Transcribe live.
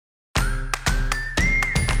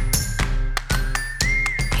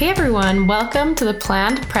Hey everyone, welcome to the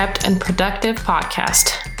Planned, Prepped, and Productive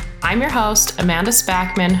podcast. I'm your host, Amanda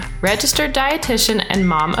Spackman, registered dietitian and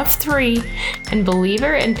mom of 3, and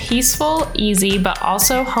believer in peaceful, easy, but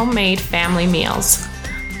also homemade family meals.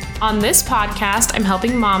 On this podcast, I'm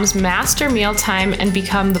helping moms master mealtime and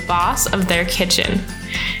become the boss of their kitchen.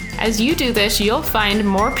 As you do this, you'll find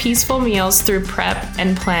more peaceful meals through prep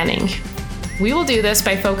and planning. We will do this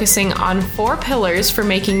by focusing on 4 pillars for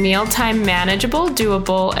making mealtime manageable,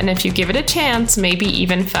 doable, and if you give it a chance, maybe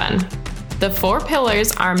even fun. The 4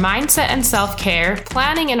 pillars are mindset and self-care,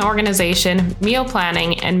 planning and organization, meal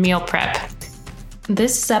planning, and meal prep.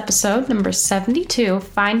 This is episode number 72,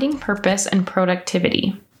 Finding Purpose and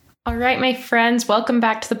Productivity. All right, my friends, welcome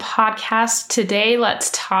back to the podcast. Today,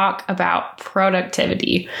 let's talk about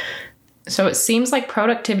productivity. So it seems like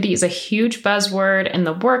productivity is a huge buzzword in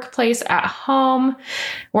the workplace, at home.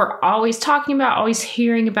 We're always talking about, always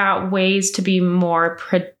hearing about ways to be more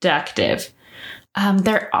productive.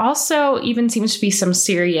 There also even seems to be some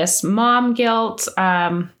serious mom guilt.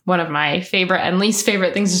 One of my favorite and least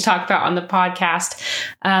favorite things to talk about on the podcast,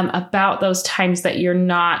 about those times that you're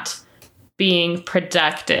not being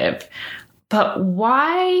productive. But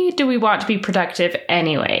why do we want to be productive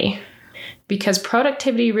anyway? Because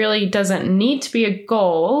productivity really doesn't need to be a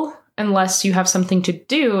goal unless you have something to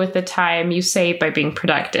do with the time you save by being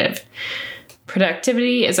productive.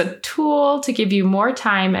 Productivity is a tool to give you more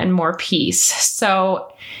time and more peace.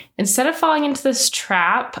 So instead of falling into this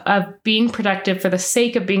trap of being productive for the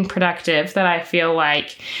sake of being productive that I feel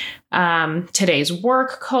like today's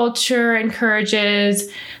work culture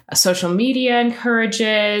encourages, social media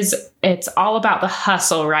encourages, it's all about the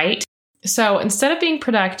hustle, right? So instead of being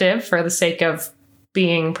productive for the sake of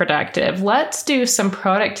being productive, let's do some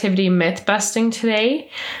productivity myth busting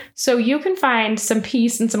today so you can find some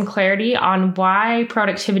peace and some clarity on why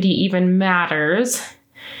productivity even matters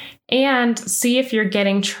and see if you're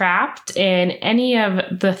getting trapped in any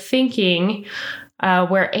of the thinking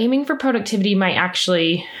where aiming for productivity might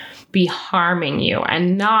actually be harming you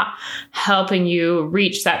and not helping you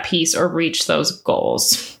reach that peace or reach those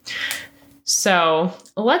goals. So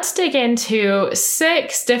let's dig into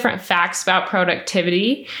 6 different facts about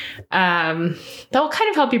productivity that will kind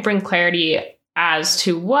of help you bring clarity as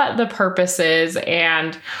to what the purpose is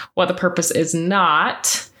and what the purpose is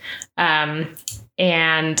not.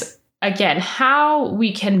 And again, how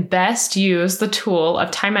we can best use the tool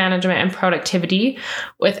of time management and productivity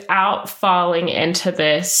without falling into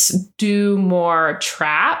this do more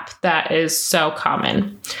trap that is so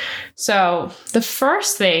common. So the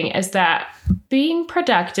first thing is that being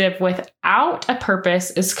productive without a purpose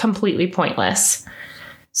is completely pointless.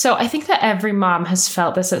 So I think that every mom has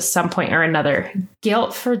felt this at some point or another.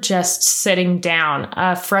 Guilt for just sitting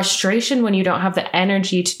down, frustration when you don't have the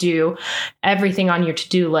energy to do everything on your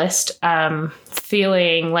to-do list,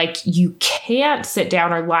 feeling like you can't sit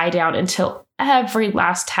down or lie down until every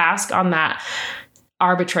last task on that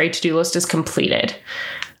arbitrary to-do list is completed.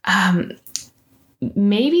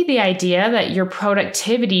 Maybe the idea that your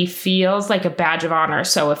productivity feels like a badge of honor.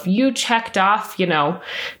 So if you checked off,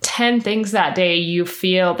 10 things that day, you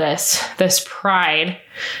feel this pride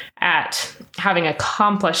at having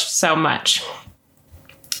accomplished so much.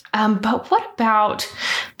 But what about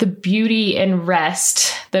the beauty in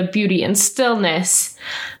rest, the beauty in stillness,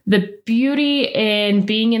 the beauty in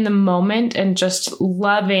being in the moment and just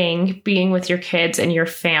loving being with your kids and your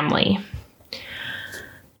family?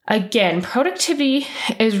 Again, productivity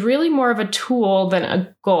is really more of a tool than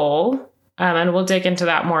a goal, and we'll dig into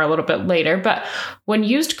that more a little bit later. But when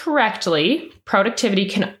used correctly, productivity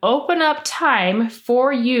can open up time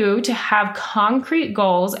for you to have concrete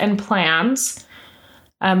goals and plans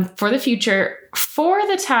for the future for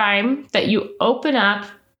the time that you open up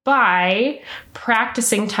by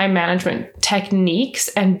practicing time management techniques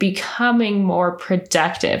and becoming more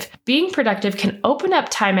productive. Being productive can open up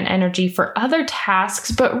time and energy for other tasks,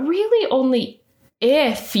 but really only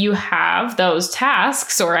if you have those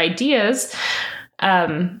tasks or ideas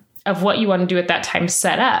of what you want to do at that time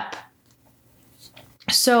set up.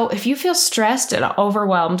 So if you feel stressed and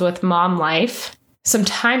overwhelmed with mom life, some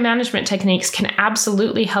time management techniques can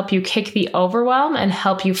absolutely help you kick the overwhelm and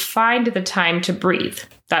help you find the time to breathe.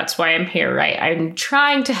 That's why I'm here, right? I'm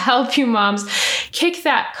trying to help you moms kick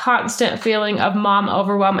that constant feeling of mom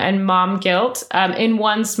overwhelm and mom guilt in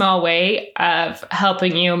one small way of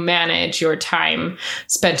helping you manage your time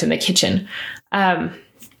spent in the kitchen.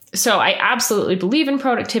 So I absolutely believe in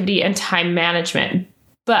productivity and time management.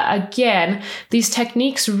 But again, these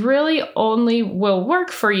techniques really only will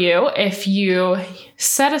work for you if you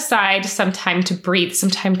set aside some time to breathe,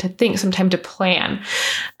 some time to think, some time to plan.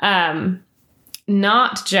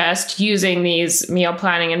 not just using these meal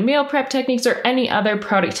planning and meal prep techniques or any other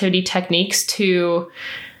productivity techniques to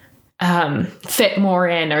fit more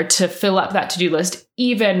in or to fill up that to-do list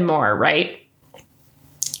even more, right?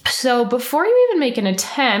 So before you even make an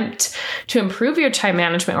attempt to improve your time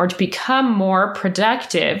management or to become more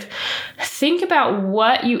productive, think about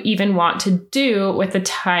what you even want to do with the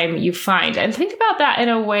time you find. And think about that in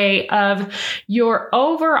a way of your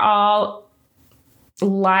overall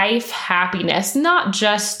life happiness, not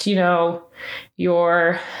just,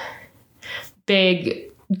 your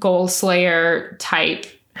big goal slayer type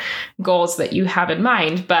goals that you have in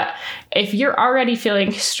mind. But if you're already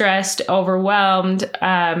feeling stressed, overwhelmed,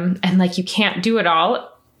 and like you can't do it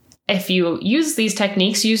all, if you use these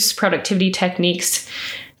techniques, use productivity techniques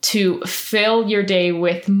to fill your day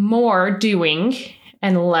with more doing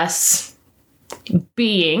and less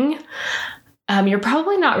being, you're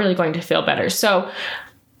probably not really going to feel better. So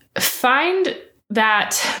find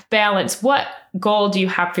that balance. What goal do you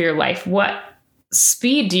have for your life? What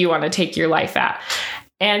speed do you want to take your life at?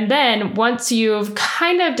 And then once you've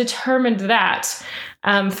kind of determined that,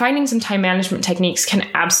 finding some time management techniques can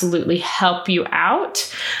absolutely help you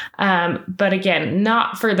out. But again,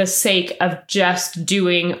 not for the sake of just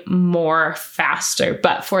doing more faster,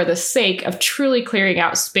 but for the sake of truly clearing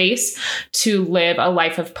out space to live a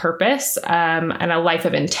life of purpose, and a life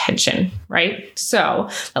of intention, right?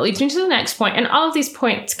 So that leads me to the next point. And all of these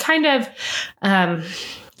points kind of,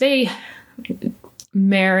 they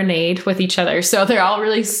marinade with each other. So they're all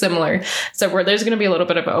really similar. So there's going to be a little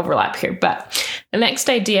bit of overlap here. But the next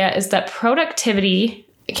idea is that productivity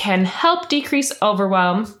can help decrease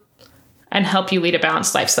overwhelm and help you lead a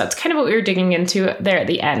balanced life. So that's kind of what we were digging into there at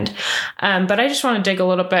the end. But I just want to dig a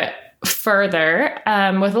little bit further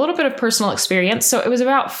with a little bit of personal experience. So it was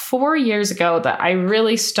about 4 years ago that I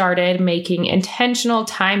really started making intentional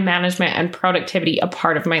time management and productivity a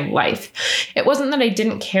part of my life. It wasn't that I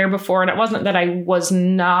didn't care before, and it wasn't that I was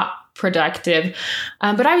not productive,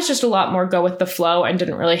 but I was just a lot more go with the flow and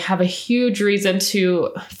didn't really have a huge reason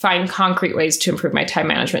to find concrete ways to improve my time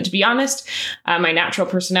management. To be honest, my natural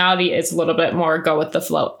personality is a little bit more go with the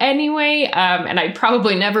flow anyway, and I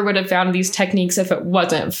probably never would have found these techniques if it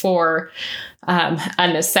wasn't for a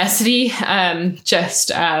necessity, just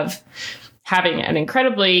of having an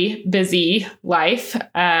incredibly busy life.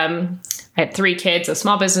 I had 3 kids, a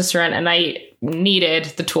small business to run, and I needed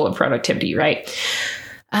the tool of productivity, right?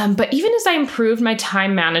 But even as I improved my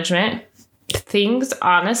time management, things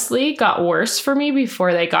honestly got worse for me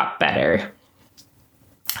before they got better.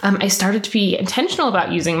 I started to be intentional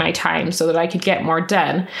about using my time so that I could get more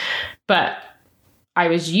done, but I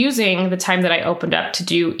was using the time that I opened up to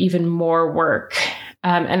do even more work.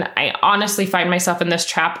 And I honestly find myself in this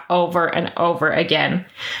trap over and over again.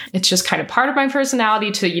 It's just kind of part of my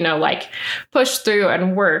personality to, push through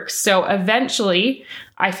and work. So eventually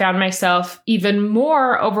I found myself even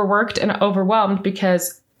more overworked and overwhelmed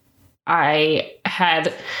because I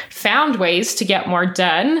had found ways to get more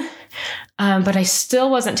done, but I still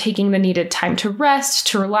wasn't taking the needed time to rest,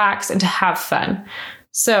 to relax, and to have fun.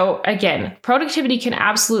 So again, productivity can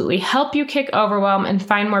absolutely help you kick overwhelm and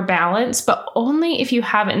find more balance, but only if you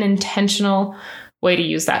have an intentional way to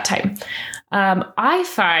use that time. I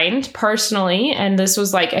find personally, and this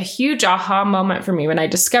was like a huge aha moment for me when I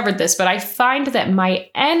discovered this, but I find that my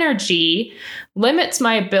energy limits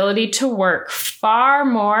my ability to work far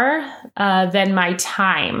more than my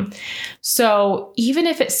time. So even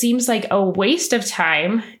if it seems like a waste of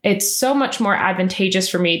time, it's so much more advantageous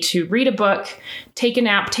for me to read a book, take a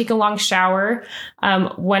nap, take a long shower,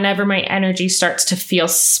 whenever my energy starts to feel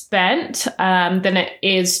spent, than it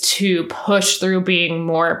is to push through being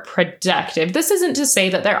more productive. This isn't to say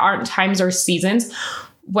that there aren't times or seasons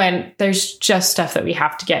when there's just stuff that we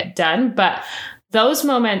have to get done, but those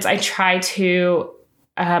moments I try to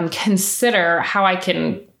consider how I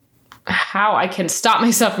can stop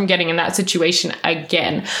myself from getting in that situation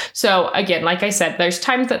again. So again, like I said, there's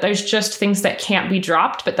times that there's just things that can't be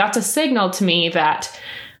dropped, but that's a signal to me that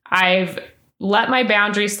I've let my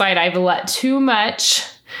boundaries slide. I've let too much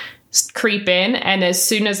creep in. And as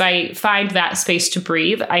soon as I find that space to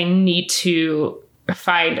breathe, I need to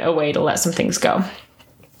find a way to let some things go.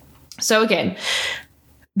 So again,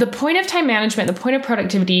 the point of time management, the point of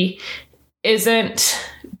productivity isn't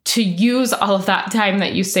to use all of that time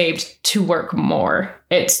that you saved to work more.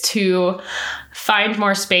 It's to find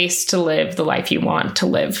more space to live the life you want to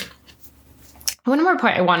live. one more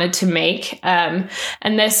point I wanted to make, and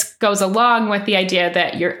this goes along with the idea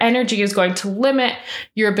that your energy is going to limit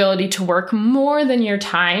your ability to work more than your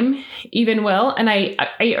time even will. And I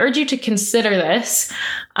urge you to consider this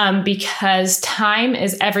because time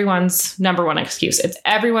is everyone's number one excuse. It's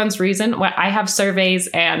everyone's reason why I have surveys,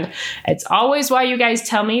 and it's always why you guys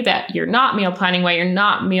tell me that you're not meal planning, why you're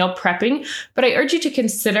not meal prepping. But I urge you to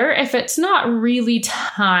consider if it's not really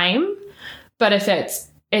time, but if it's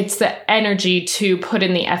the energy to put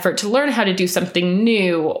in the effort to learn how to do something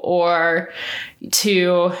new or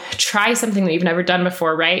to try something that you've never done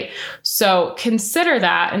before, right? So consider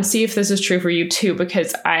that and see if this is true for you too,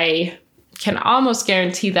 because I can almost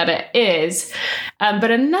guarantee that it is.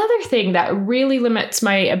 But another thing that really limits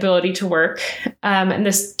my ability to work, and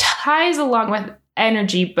this ties along with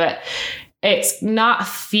energy, but it's not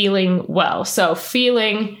feeling well. So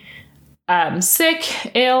feeling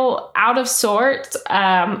sick, ill, out of sorts,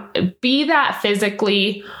 be that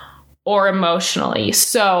physically or emotionally.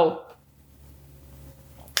 So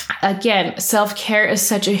again, self-care is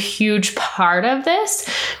such a huge part of this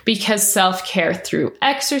because self-care through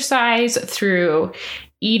exercise, through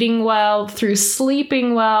eating well, through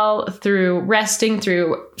sleeping well, through resting,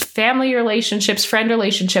 through family relationships, friend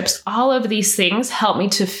relationships, all of these things help me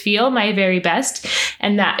to feel my very best.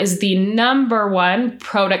 And that is the number one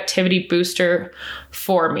productivity booster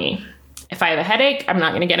for me. If I have a headache, I'm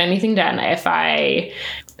not going to get anything done. If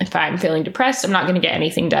I'm feeling depressed, I'm not going to get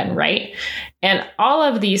anything done, right? And all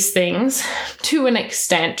of these things, to an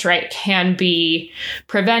extent, right, can be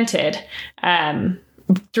prevented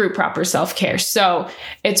through proper self-care. So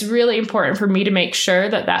it's really important for me to make sure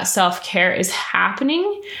that that self-care is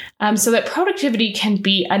happening so that productivity can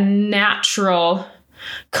be a natural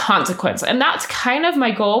consequence. And that's kind of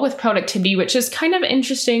my goal with productivity, which is kind of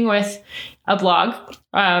interesting with a blog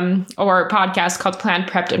or a podcast called Planned,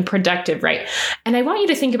 Prepped, and Productive, right? And I want you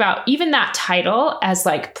to think about even that title as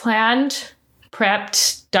like planned,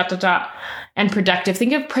 prepped, ... and productive.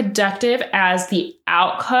 Think of productive as the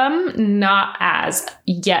outcome, not as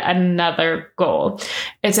yet another goal.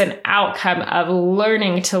 It's an outcome of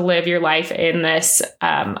learning to live your life in this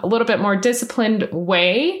a little bit more disciplined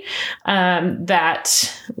way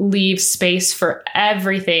that leaves space for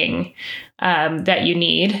everything that you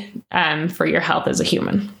need for your health as a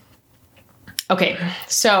human. Okay,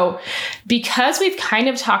 so because we've kind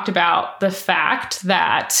of talked about the fact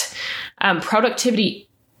that productivity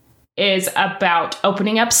is about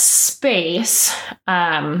opening up space.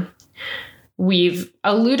 We've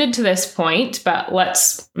alluded to this point, but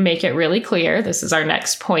let's make it really clear. This is our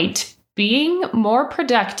next point. Being more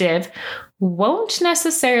productive won't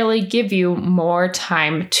necessarily give you more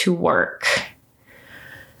time to work.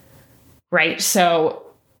 Right? So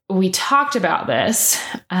we talked about this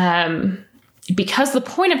because the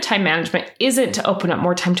point of time management isn't to open up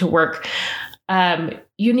more time to work.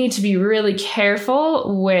 You need to be really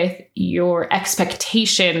careful with your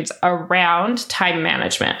expectations around time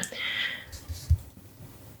management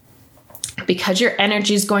because your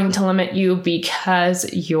energy is going to limit you,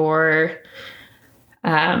 because your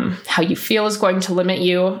how you feel is going to limit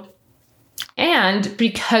you, and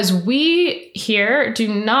because we here do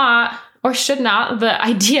not or should not. The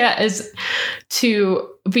idea is to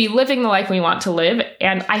be living the life we want to live,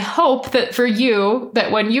 and I hope that for you,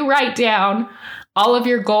 that when you write down all of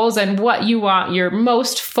your goals and what you want your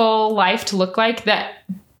most full life to look like, that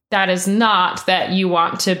is not that you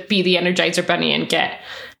want to be the Energizer Bunny and get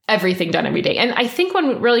everything done every day. And I think when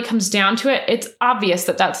it really comes down to it, it's obvious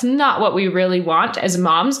that that's not what we really want as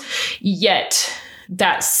moms, yet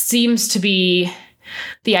that seems to be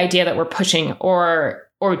the idea that we're pushing, or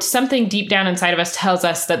something deep down inside of us tells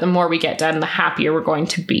us that the more we get done, the happier we're going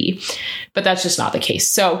to be. But that's just not the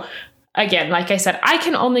case. So again, like I said, I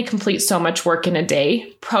can only complete so much work in a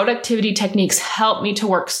day. Productivity techniques help me to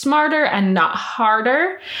work smarter and not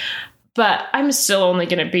harder, but I'm still only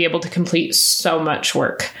going to be able to complete so much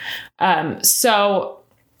work. So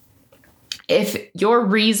if your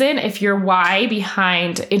why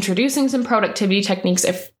behind introducing some productivity techniques,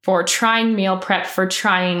 for trying meal prep, for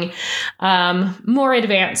trying more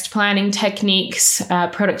advanced planning techniques,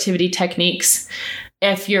 productivity techniques,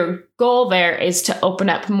 if your goal there is to open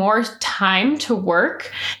up more time to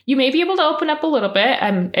work, you may be able to open up a little bit.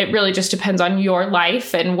 It really just depends on your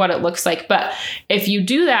life and what it looks like. But if you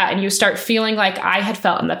do that and you start feeling like I had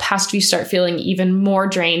felt in the past, you start feeling even more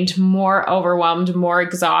drained, more overwhelmed, more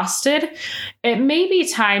exhausted, it may be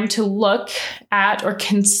time to look at or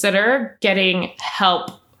consider getting help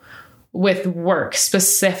with work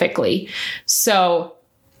specifically. So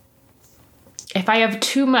if I have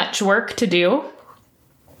too much work to do,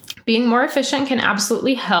 Being more efficient can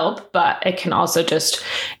absolutely help, but it can also just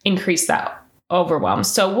increase that overwhelm.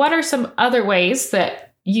 So what are some other ways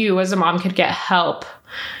that you as a mom could get help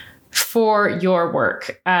for your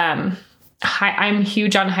work? I'm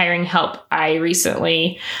huge on hiring help. I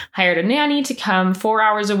recently hired a nanny to come 4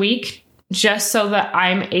 hours a week just so that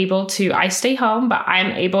I stay home, but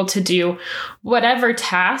I'm able to do whatever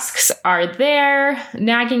tasks are there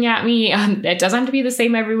nagging at me. It doesn't have to be the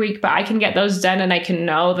same every week, but I can get those done and I can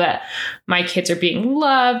know that my kids are being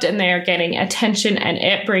loved and they are getting attention, and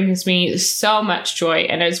it brings me so much joy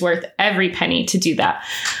and is worth every penny to do that.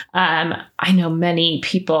 I know many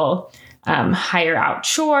people hire out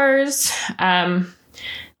chores.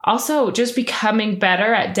 Also, just becoming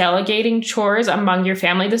better at delegating chores among your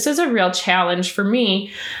family. This is a real challenge for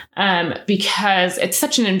me because it's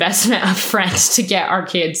such an investment up front to get our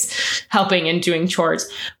kids helping and doing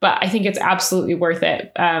chores. But I think it's absolutely worth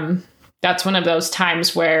it. That's one of those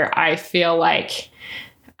times where I feel like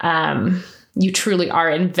you truly are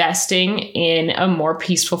investing in a more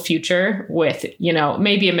peaceful future with,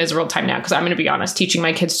 maybe a miserable time now. Because I'm going to be honest, teaching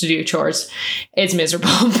my kids to do chores is miserable,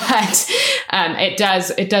 but it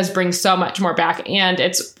does bring so much more back, and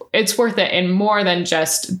it's worth it in more than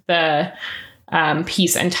just the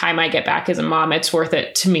peace and time I get back as a mom. It's worth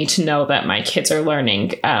it to me to know that my kids are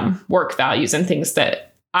learning work values and things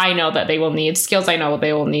that I know that they will need, skills I know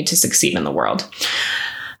they will need to succeed in the world.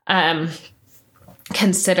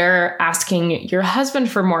 Consider asking your husband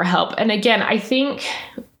for more help. And again, I think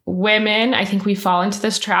we fall into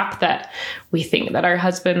this trap that we think that our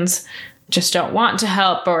husbands just don't want to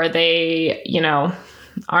help, or they,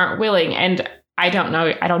 aren't willing. And I don't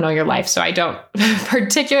know your life, so I don't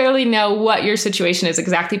particularly know what your situation is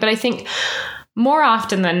exactly. But I think more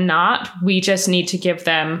often than not, we just need to give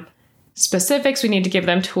them specifics. We need to give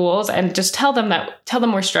them tools and just tell them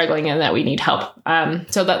we're struggling and that we need help,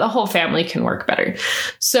 so that the whole family can work better.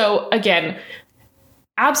 So again,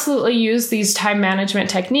 absolutely use these time management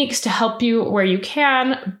techniques to help you where you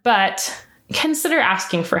can, but consider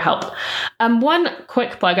asking for help. One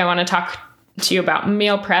quick plug, I want to talk to you about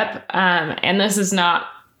meal prep. And this is not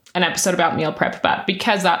an episode about meal prep, but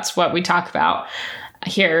because that's what we talk about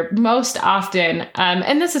here most often.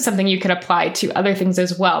 And this is something you could apply to other things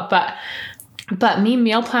as well. But me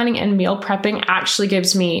meal planning and meal prepping actually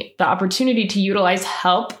gives me the opportunity to utilize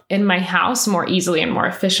help in my house more easily and more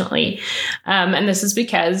efficiently. And this is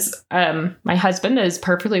because my husband is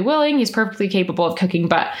perfectly willing. He's perfectly capable of cooking,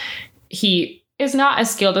 but he is not as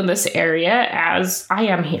skilled in this area as I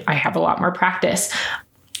am. I have a lot more practice.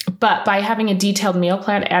 But by having a detailed meal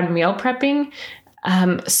plan and meal prepping,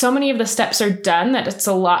 so many of the steps are done that it's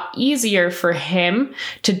a lot easier for him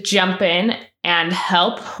to jump in and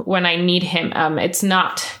help when I need him. It's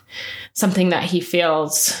not something that he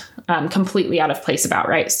feels completely out of place about,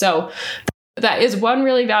 right? So that is one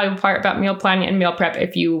really valuable part about meal planning and meal prep.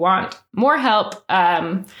 If you want more help,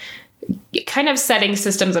 kind of setting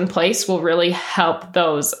systems in place will really help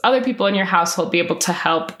those other people in your household be able to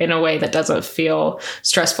help in a way that doesn't feel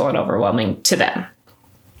stressful and overwhelming to them.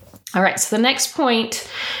 All right, so the next point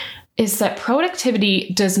is that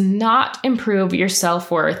productivity does not improve your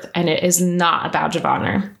self-worth, and it is not a badge of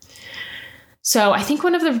honor. So I think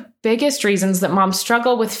one of the biggest reasons that moms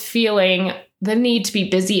struggle with feeling the need to be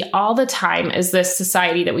busy all the time is this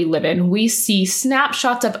society that we live in. We see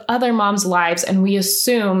snapshots of other moms' lives, and we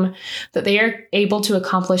assume that they are able to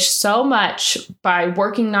accomplish so much by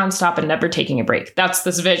working nonstop and never taking a break. That's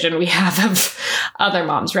this vision we have of other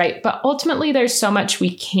moms, right? But ultimately, there's so much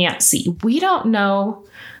we can't see. We don't know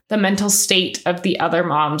the mental state of the other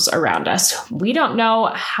moms around us. We don't know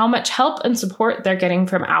how much help and support they're getting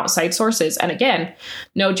from outside sources. And again,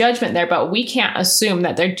 no judgment there, but we can't assume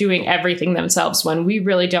that they're doing everything themselves when we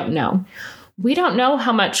really don't know. We don't know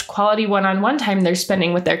how much quality one-on-one time they're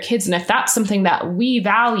spending with their kids. And if that's something that we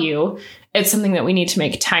value, it's something that we need to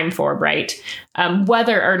make time for, right?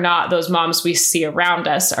 Whether or not those moms we see around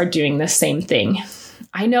us are doing the same thing.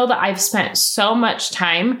 I know that I've spent so much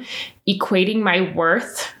time equating my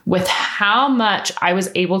worth with how much I was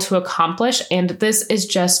able to accomplish, and this is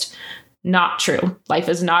just not true. Life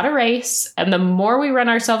is not a race, and the more we run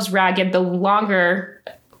ourselves ragged, the longer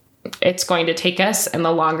it's going to take us in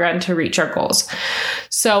the long run to reach our goals.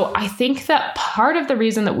 So I think that part of the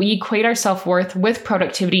reason that we equate our self-worth with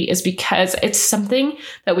productivity is because it's something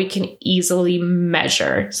that we can easily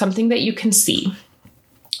measure, something that you can see.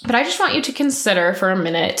 But I just want you to consider for a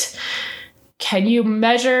minute, can you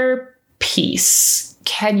measure peace?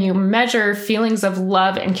 Can you measure feelings of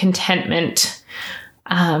love and contentment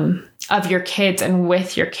of your kids and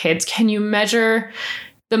with your kids? Can you measure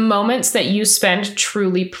the moments that you spend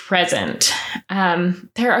truly present.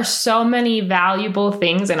 There are so many valuable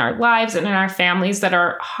things in our lives and in our families that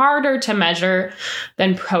are harder to measure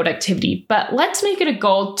than productivity, but let's make it a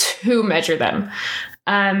goal to measure them.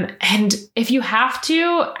 And if you have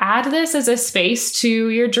to, add this as a space to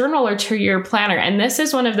your journal or to your planner. And this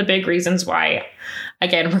is one of the big reasons why,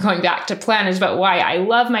 again, we're going back to planners, but why I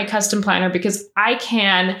love my custom planner, because I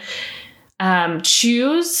can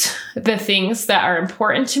choose the things that are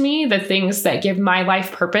important to me, the things that give my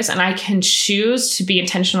life purpose, and I can choose to be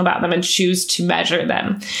intentional about them and choose to measure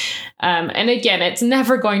them. And again, it's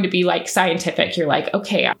never going to be like scientific. You're like,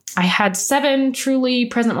 okay, I had 7 truly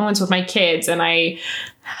present moments with my kids, and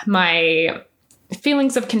my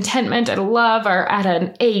feelings of contentment and love are at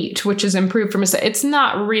an 8, which is improved from a 7. It's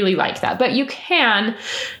not really like that, but you can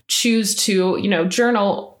choose to,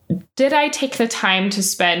 journal. Did I take the time to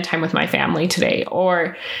spend time with my family today?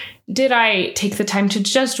 Or did I take the time to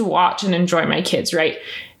just watch and enjoy my kids, right?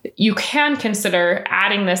 You can consider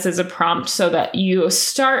adding this as a prompt so that you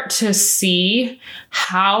start to see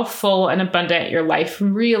how full and abundant your life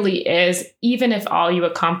really is, even if all you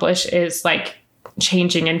accomplish is like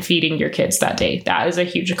changing and feeding your kids that day. That is a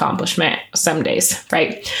huge accomplishment some days,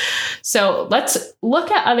 right? So let's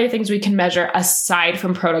look at other things we can measure aside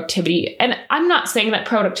from productivity. And I'm not saying that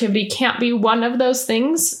productivity can't be one of those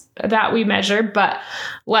things that we measure, but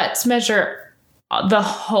let's measure the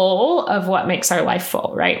whole of what makes our life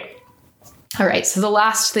full, right? All right, so the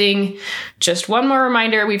last thing, just one more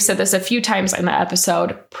reminder, we've said this a few times in the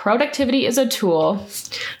episode, productivity is a tool,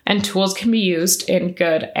 and tools can be used in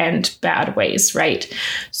good and bad ways, right?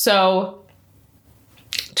 So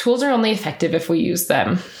tools are only effective if we use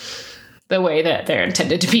them the way that they're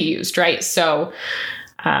intended to be used, right? So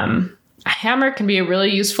a hammer can be a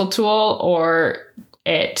really useful tool, or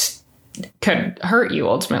it could hurt you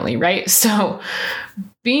ultimately, right? So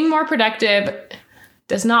being more productive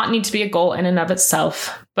does not need to be a goal in and of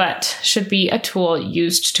itself, but should be a tool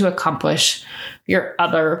used to accomplish your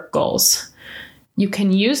other goals. You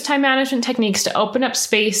can use time management techniques to open up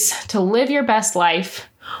space to live your best life,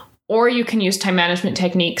 or you can use time management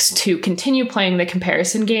techniques to continue playing the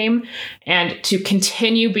comparison game and to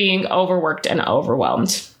continue being overworked and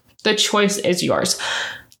overwhelmed. The choice is yours.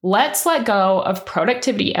 Let's let go of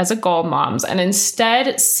productivity as a goal, moms, and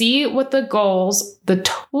instead see what the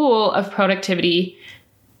tool of productivity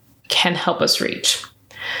can help us reach.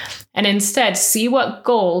 And instead, see what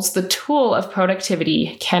goals the tool of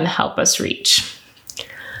productivity can help us reach.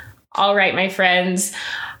 All right, my friends,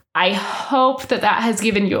 I hope that has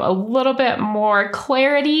given you a little bit more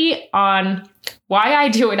clarity on why I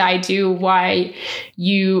do what I do, why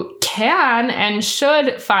you can and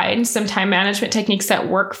should find some time management techniques that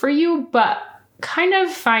work for you, but kind of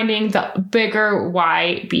finding the bigger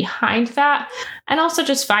why behind that. And also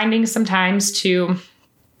just finding some times to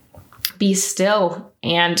be still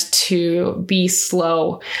and to be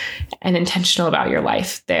slow and intentional about your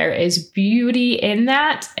life. There is beauty in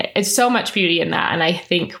that. It's so much beauty in that. And I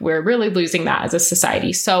think we're really losing that as a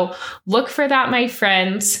society. So look for that, my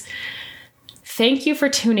friends. Thank you for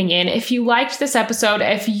tuning in. If you liked this episode,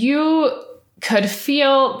 if you could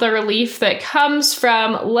feel the relief that comes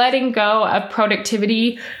from letting go of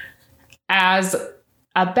productivity as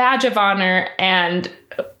a badge of honor and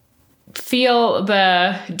feel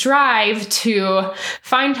the drive to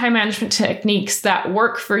find time management techniques that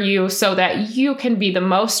work for you so that you can be the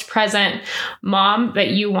most present mom that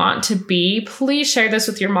you want to be, please share this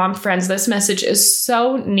with your mom friends. This message is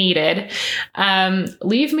so needed.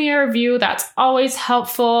 Leave me a review. That's always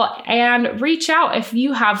helpful. And reach out if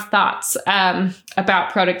you have thoughts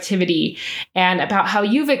about productivity and about how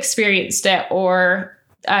you've experienced it or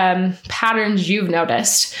patterns you've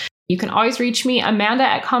noticed. You can always reach me,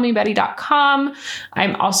 Amanda@callmebetty.com.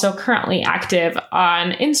 I'm also currently active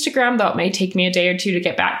on Instagram, though it may take me a day or two to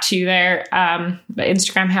get back to you there. The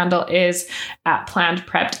Instagram handle is @planned,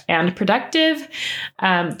 prepped, and productive.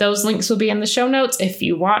 Those links will be in the show notes if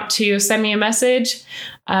you want to send me a message.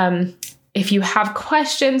 If you have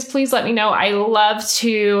questions, please let me know. I love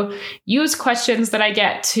to use questions that I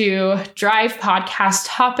get to drive podcast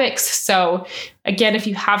topics. So again, if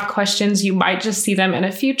you have questions, you might just see them in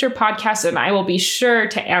a future podcast, and I will be sure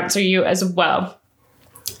to answer you as well.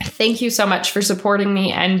 Thank you so much for supporting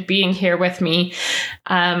me and being here with me.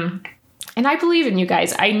 And I believe in you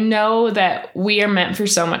guys. I know that we are meant for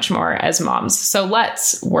so much more as moms. So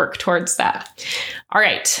let's work towards that. All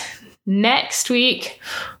right. Next week,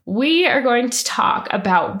 we are going to talk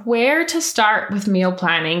about where to start with meal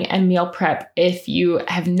planning and meal prep if you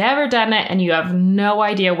have never done it and you have no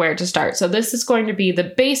idea where to start. So this is going to be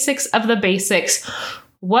the basics of the basics,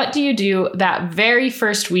 What do you do that very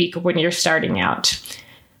first week when you're starting out?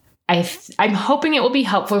 I'm hoping it will be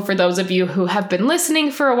helpful for those of you who have been listening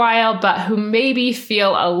for a while, but who maybe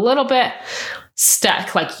feel a little bit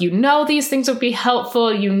stuck. Like, these things would be helpful.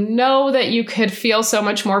 That you could feel so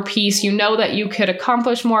much more peace. That you could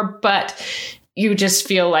accomplish more, but you just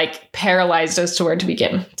feel like paralyzed as to where to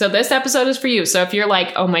begin. So this episode is for you. So if you're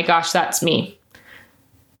like, oh my gosh, that's me,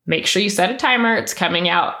 make sure you set a timer. It's coming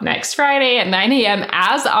out next Friday at 9 a.m.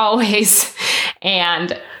 as always.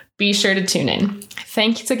 And be sure to tune in.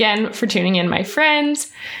 Thanks again for tuning in, my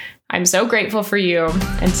friends. I'm so grateful for you.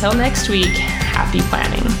 Until next week, happy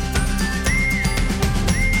planning.